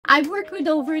I've worked with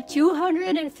over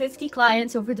 250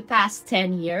 clients over the past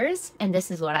 10 years, and this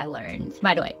is what I learned.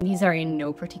 By the way, these are in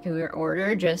no particular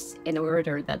order, just in the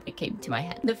order that they came to my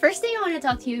head. The first thing I want to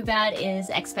talk to you about is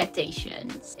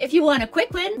expectations. If you want a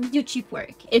quick win, do cheap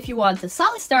work. If you want a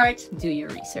solid start, do your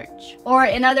research. Or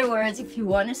in other words, if you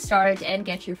want to start and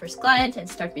get your first client and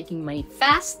start making money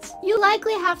fast, you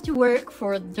likely have to work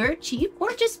for dirt cheap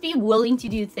or just be willing to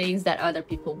do things that other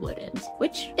people wouldn't,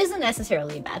 which isn't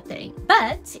necessarily a bad thing.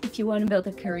 But if you want to build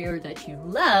a career that you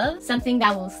love, something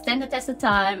that will stand the test of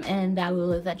time and that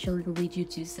will eventually lead you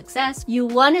to success, you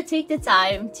want to take the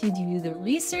time to do the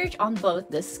research on both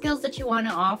the skills that you want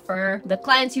to offer, the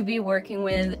clients you'll be working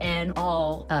with, and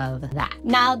all of that.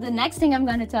 Now, the next thing I'm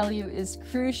going to tell you is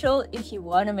crucial if you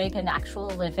want to make an actual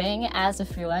living as a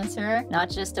freelancer,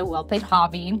 not just a well-paid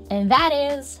hobby, and that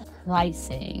is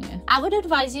pricing. I would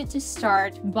advise you to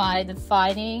start by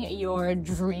defining your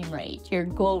dream rate, your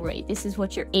goal rate. This is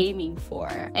what you're aiming for.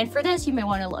 And for this, you may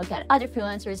want to look at other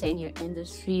freelancers in your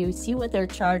industry, see what they're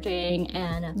charging,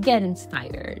 and get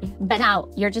inspired. But now,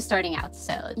 you're just starting out,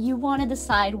 so you want to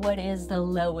decide what is the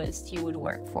lowest you would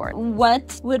work for.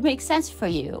 What would make sense for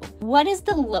you? What is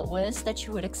the lowest that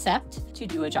you would accept to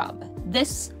do a job?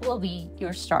 This will be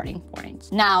your starting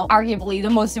point. Now, arguably, the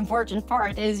most important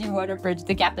part is you want to bridge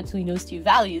the gap between those two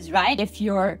values, right? If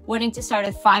you're wanting to start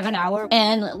at $5 an hour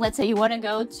and let's say you want to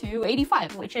go to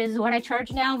 85, which is what I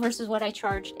charge now versus what I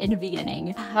charged in the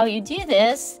beginning. How you do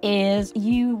this is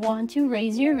you want to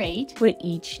raise your rate with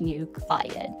each new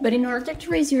client. But in order to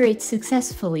raise your rate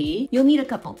successfully, you'll need a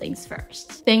couple things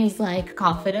first. Things like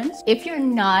confidence. If you're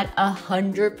not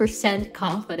 100%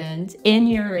 confident in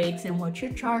your rates and what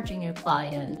you're charging your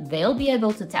client, they'll be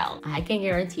able to tell. I can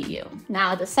guarantee you.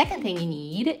 Now, the second thing you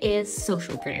need is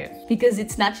social proof, because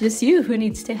it's not just you who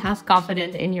needs to have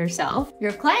confidence in yourself.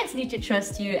 Your clients need to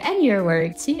trust you and your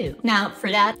work too. Now,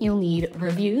 for that, you'll need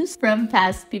reviews from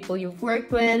past people you've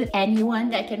worked with,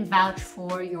 anyone that can vouch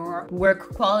for your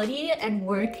work quality and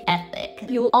work ethic.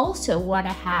 You'll also want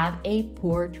to have a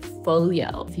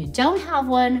portfolio. If you don't have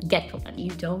one, get one.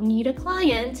 You don't need a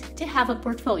client to have a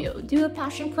portfolio. Do a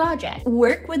passion project.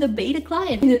 Work with a beta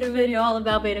client. I did a video all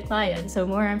about beta clients, so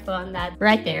more info on that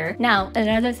right there. Now,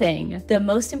 another thing, the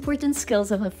most important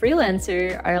skills of a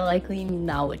freelancer are likely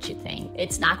not what you think.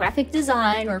 It's not graphic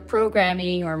design or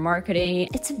programming or marketing.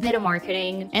 It's a bit of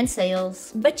marketing and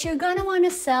sales, but you're gonna want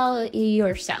to sell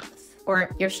yourself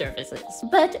or your services.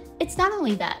 But it's not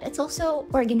only that, it's also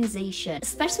organization.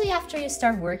 Especially after you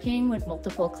start working with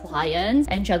multiple clients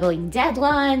and juggling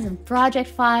deadlines and project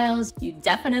files, you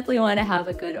definitely want to have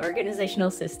a good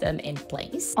organizational system in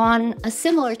place. On a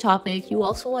similar topic, you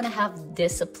also want to have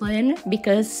discipline,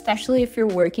 because especially if you're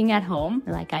working at home,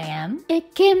 like I am,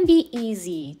 it can be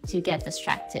easy to get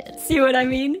distracted. See what I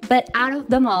mean? But out of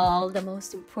them all, the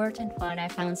most important one I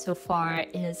found so far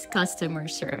is customer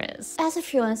service. As a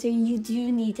freelancer, you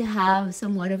do need to have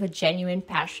somewhat of a genuine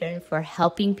passion for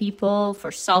helping people,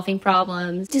 for solving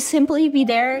problems, to simply be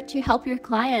there to help your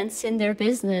clients in their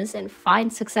business and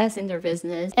find success in their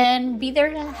business, and be there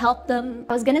to help them.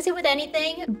 I was gonna say with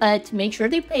anything, but make sure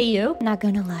they pay you. Not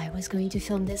gonna lie, I was going to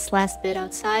film this last bit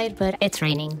outside, but it's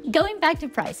raining. Going back to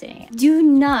pricing, do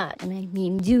not, and I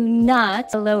mean do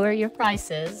not, lower your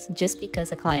prices just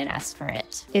because a client asks for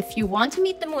it. If you want to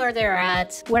meet them where they're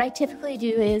at, what I typically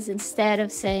do is, instead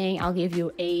of saying I'll give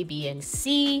you A, B, and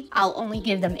C, I'll only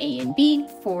give them A and B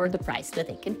for the price that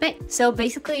they can pay. So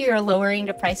basically you're lowering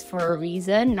the price for a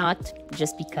reason, not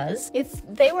just because. If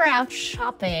they were out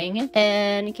shopping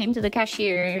and came to the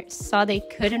cashier, saw they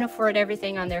couldn't afford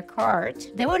everything on their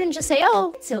cart, they wouldn't just say,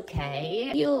 oh, it's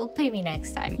okay, you'll pay me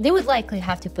next time. They would likely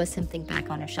have to put something back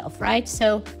on a shelf, right?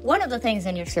 So one of the things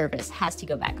in your service has to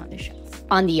go back on the shelf.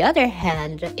 On the other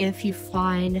hand, if you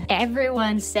find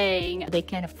everyone saying they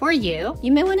can afford you,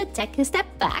 you may want to take a step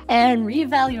back and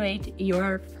reevaluate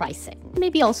your pricing.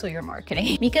 Maybe also your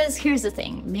marketing. Because here's the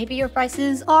thing, maybe your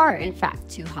prices are in fact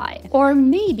too high. Or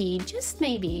maybe, just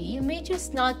maybe, you may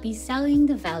just not be selling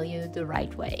the value the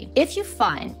right way. If you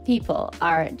find people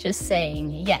are just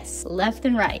saying yes, left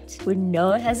and right, with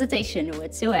no hesitation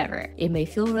whatsoever, it may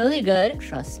feel really good.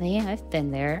 Trust me, I've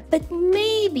been there. But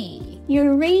maybe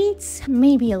your rates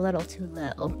may be a little too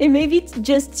low. It may be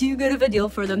just too good of a deal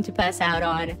for them to pass out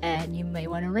on, and you may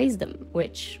want to raise them,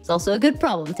 which is also a good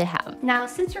problem to have. Now,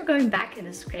 since we're going back in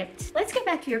the script, let's get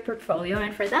back to your portfolio,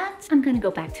 and for that, I'm gonna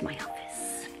go back to my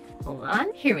office. Hold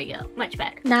on, here we go, much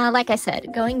better. Now, like I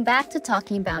said, going back to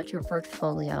talking about your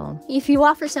portfolio, if you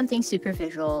offer something super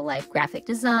visual like graphic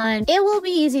design, it will be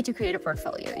easy to create a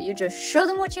portfolio. You just show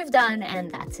them what you've done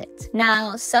and that's it.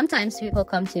 Now, sometimes people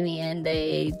come to me and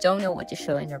they don't know what to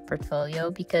show in their portfolio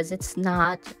because it's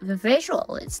not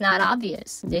visual, it's not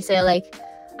obvious. They say like,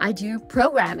 I do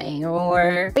programming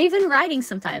or even writing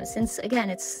sometimes, since again,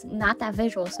 it's not that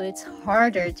visual, so it's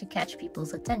harder to catch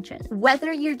people's attention.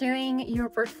 Whether you're doing your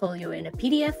portfolio in a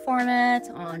PDF format,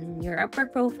 on your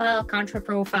Upwork profile, Contra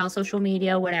profile, social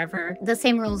media, whatever, the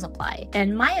same rules apply.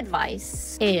 And my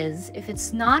advice is, if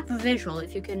it's not visual,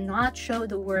 if you cannot show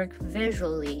the work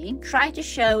visually, try to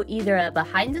show either a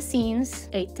behind the scenes,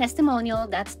 a testimonial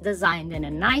that's designed in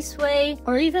a nice way,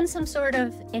 or even some sort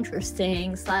of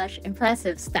interesting /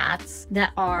 impressive stats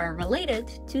that are related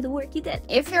to the work you did.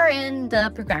 If you're in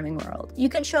the programming world, you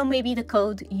can show maybe the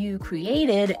code you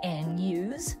created and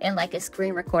use in like a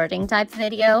screen recording type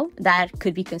video. That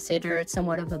could be considered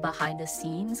somewhat of a behind the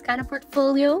scenes kind of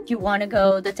portfolio. If you want to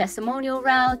go the testimonial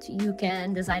route, you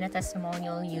can design a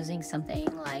testimonial using something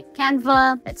like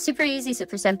Canva. It's super easy,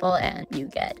 super simple, and you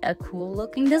get a cool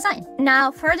looking design.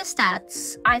 Now for the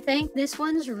stats, I think this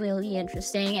one's really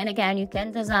interesting. And again, you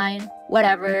can design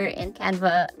whatever in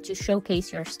Canva to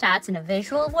showcase your stats in a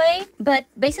visual way. But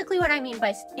basically what I mean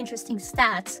by interesting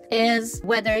stats is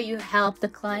whether you help the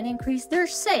client increase their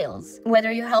sales, whether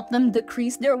you help them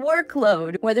decrease their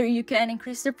workload, whether you can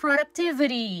increase their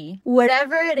productivity,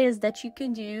 whatever it is that you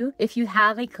can do. If you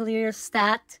have a clear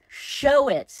stat, show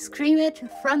it, scream it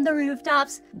from the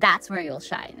rooftops. That's where you'll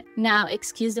shine. Now,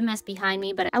 excuse the mess behind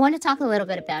me, but I want to talk a little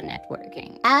bit about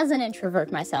networking. As an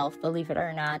introvert myself, believe it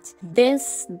or not,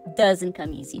 this doesn't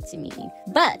come easy to me,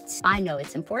 but I know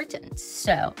it's important,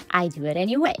 so I do it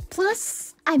anyway.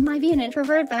 Plus, I might be an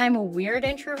introvert, but I'm a weird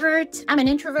introvert. I'm an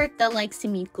introvert that likes to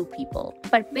meet cool people.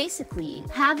 But basically,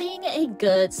 having a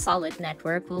good, solid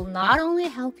network will not only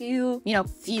help you,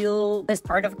 feel as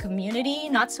part of a community,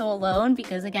 not so alone,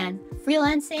 because again,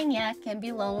 freelancing, yeah, can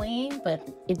be lonely, but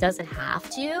it doesn't have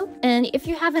to. And if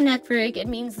you have a network, it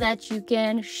means that you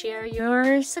can share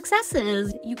your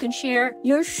successes. You can share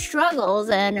your struggles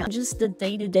and just the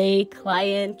day-to-day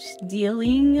client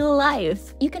dealing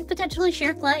life. You can potentially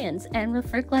share clients and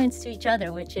refer clients to each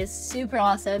other, which is super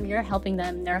awesome. You're helping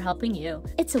them, they're helping you.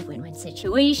 It's a win-win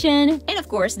situation. And of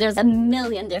course, there's a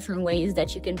million different ways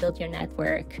that you can build your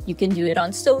network. You can do it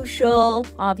on social,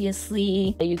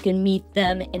 obviously. You can meet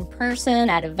them in person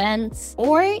at events,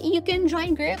 or you can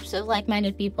join groups of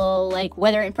like-minded people, like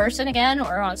whether in person again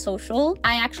or on social.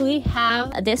 I actually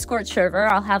have a Discord server.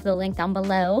 I'll have the link down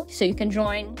below, so you can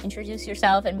join, introduce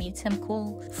yourself, and meet some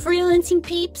cool freelancing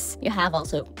peeps. You have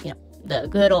also, the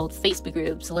good old Facebook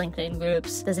groups, LinkedIn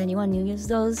groups. Does anyone use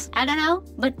those? I don't know,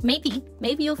 but maybe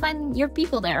you'll find your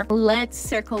people there. Let's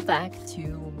circle back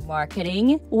to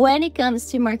marketing. When it comes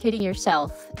to marketing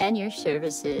yourself and your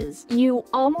services, you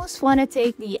almost want to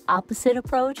take the opposite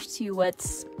approach to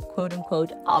what's quote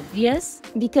unquote obvious,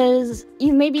 because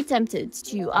you may be tempted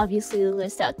to obviously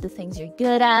list out the things you're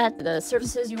good at, the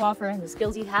services you offer and the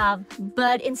skills you have,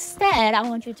 but instead I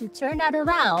want you to turn that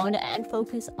around and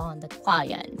focus on the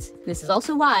client. This is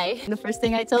also why the first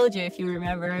thing I told you, if you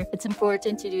remember, it's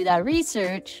important to do that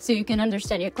research so you can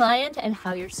understand your client and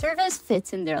how your service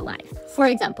fits in their life. For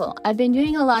example, I've been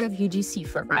doing a lot of UGC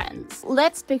for brands.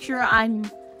 Let's picture I'm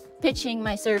pitching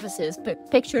my services,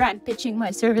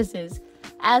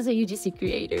 as a UGC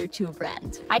creator to a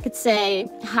brand. I could say,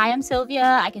 hi, I'm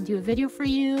Sylvia. I can do a video for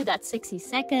you that's 60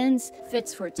 seconds,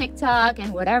 fits for TikTok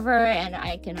and whatever, and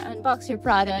I can unbox your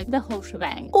product, the whole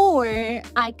shebang. Or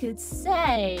I could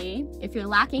say, if you're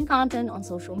lacking content on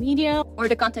social media, or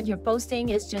the content you're posting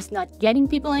is just not getting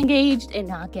people engaged and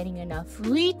not getting enough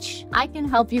reach, I can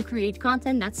help you create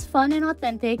content that's fun and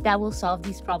authentic that will solve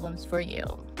these problems for you.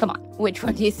 Come on, which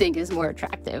one do you think is more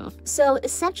attractive? So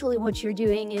essentially what you're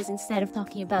doing is, instead of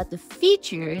talking about the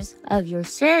features of your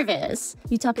service,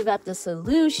 you talk about the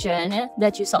solution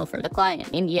that you solve for the client.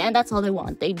 In the end, that's all they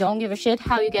want. They don't give a shit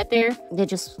how you get there. They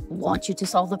just want you to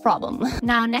solve the problem.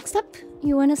 Now, next up,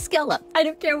 you want to scale up. I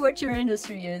don't care what your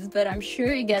industry is, but I'm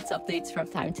sure it gets updates from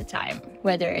time to time.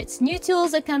 Whether it's new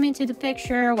tools that come into the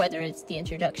picture, whether it's the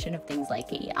introduction of things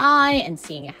like AI and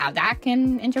seeing how that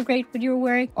can integrate with your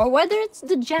work, or whether it's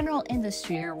the general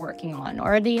industry you're working on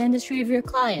or the industry of your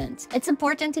client. It's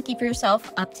important to keep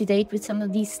yourself up to date with some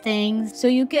of these things so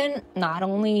you can not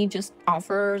only just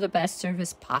offer the best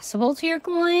service possible to your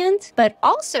client, but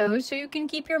also so you can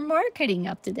keep your marketing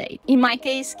up to date. In my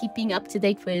case, keeping up to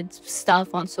date with stuff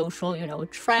stuff on social, you know,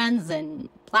 trends and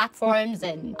platforms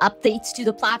and updates to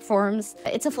the platforms.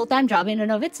 It's a full-time job in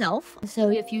and of itself. So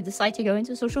if you decide to go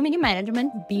into social media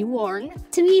management, be warned.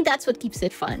 To me, that's what keeps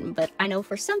it fun. But I know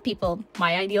for some people,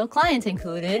 my ideal clients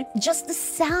included, just the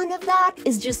sound of that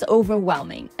is just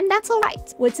overwhelming. And that's all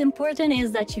right. What's important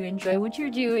is that you enjoy what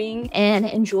you're doing and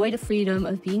enjoy the freedom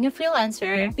of being a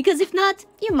freelancer. Because if not,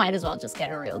 you might as well just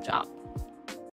get a real job.